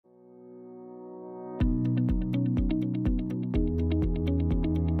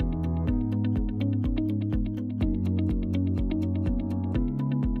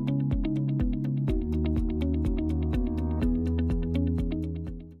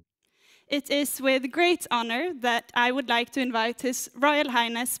It is with great honor that I would like to invite His Royal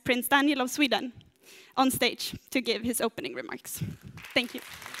Highness Prince Daniel of Sweden on stage to give his opening remarks. Thank you.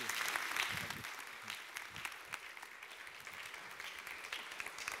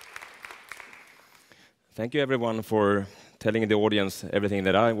 Thank you everyone for telling the audience everything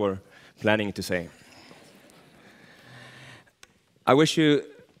that I were planning to say. I wish you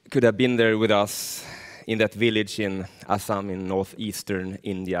could have been there with us in that village in Assam in northeastern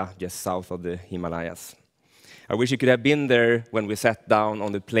India, just south of the Himalayas. I wish you could have been there when we sat down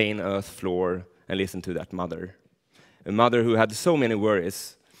on the plain earth floor and listened to that mother. A mother who had so many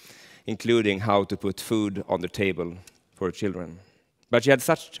worries, including how to put food on the table for her children. But she had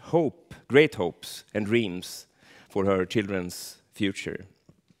such hope, great hopes and dreams for her children's future.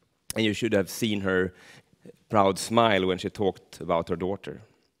 And you should have seen her proud smile when she talked about her daughter.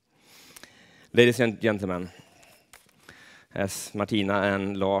 Ladies and gentlemen, as Martina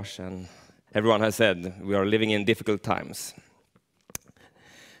and Lars and everyone has said, we are living in difficult times.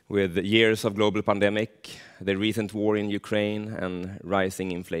 With years of global pandemic, the recent war in Ukraine, and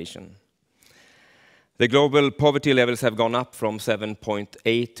rising inflation. The global poverty levels have gone up from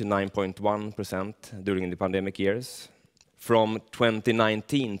 7.8 to 9.1% during the pandemic years. From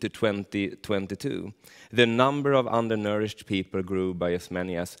 2019 to 2022, the number of undernourished people grew by as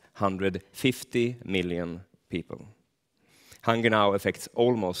many as 150 million people. Hunger now affects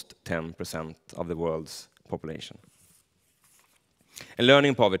almost 10% of the world's population. And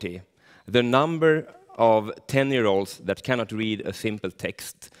learning poverty, the number of 10-year-olds that cannot read a simple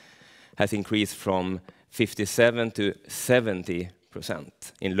text has increased from 57 to 70%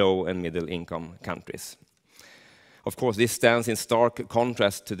 in low and middle income countries. Of course, this stands in stark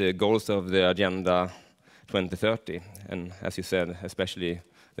contrast to the goals of the Agenda 2030, and as you said, especially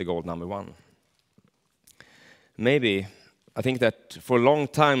the goal number 1. Maybe, I think that for a long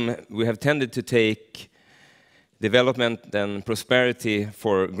time we have tended to take development and prosperity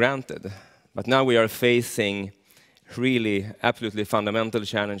for granted, but now we are facing really absolutely fundamental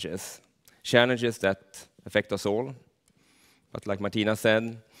challenges. Challenges that affect us all, but like Martina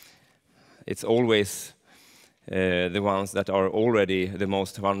said, it's always the ones that are already the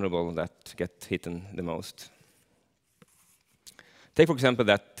most vulnerable that get hit the most. Take, for example,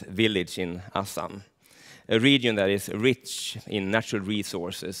 that village in Assam, a region that is rich in natural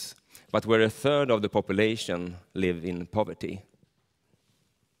resources, but where 1/3 of the population live in poverty.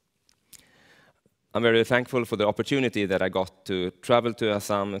 I'm very thankful for the opportunity that I got to travel to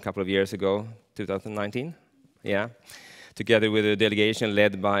Assam a couple of years ago, 2019, together with a delegation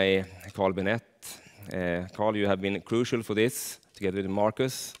led by Carl Bennett. Carl, you have been crucial for this, together with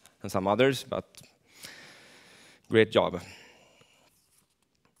Marcus and some others, but great job.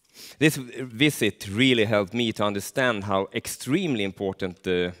 This visit really helped me to understand how extremely important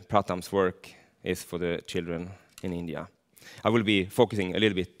the Pratham's work is for the children in India. I will be focusing a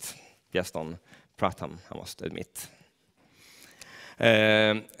little bit just on Pratham, I must admit.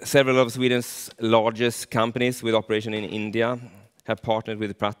 Several of Sweden's largest companies with operation in India have partnered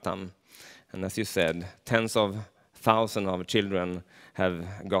with Pratham. And as you said, tens of thousands of children have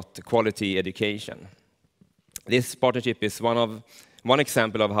got quality education. This partnership is one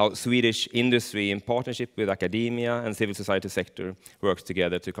example of how Swedish industry, in partnership with academia and civil society sector, works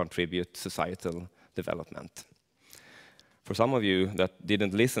together to contribute societal development. For some of you that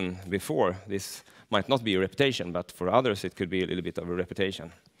didn't listen before, this might not be a reputation, but for others it could be a little bit of a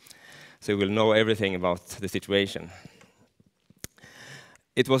reputation. So you will know everything about the situation.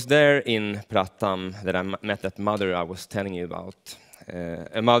 It was there in Pratham that I met that mother I was telling you about.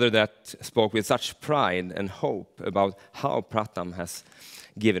 A mother that spoke with such pride and hope about how Pratham has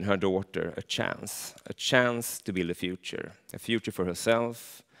given her daughter a chance to build a future for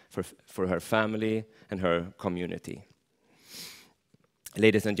herself, for her family and her community.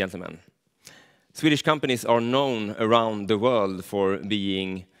 Ladies and gentlemen, Swedish companies are known around the world for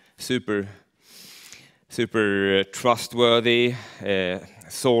being super trustworthy,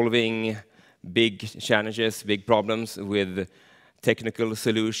 solving big challenges, big problems with technical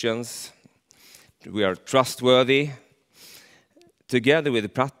solutions. We are trustworthy. Together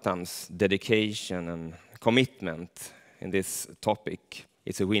with Pratham's dedication and commitment in this topic,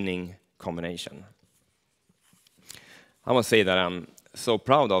 it's a winning combination. I must say that I'm so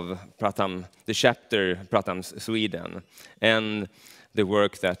proud of Pratham, the chapter Pratham's Sweden, and the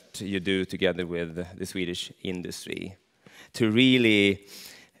work that you do together with the Swedish industry. To really,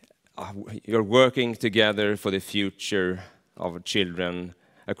 you're working together for the future of children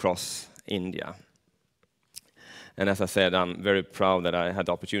across India. And as I said, I'm very proud that I had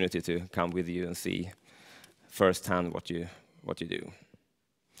the opportunity to come with you and see firsthand what you do.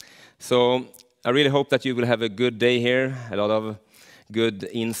 So I really hope that you will have a good day here, a lot of good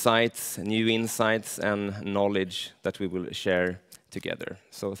insights, new insights and knowledge that we will share together.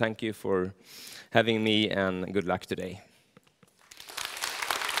 So thank you for having me and good luck today.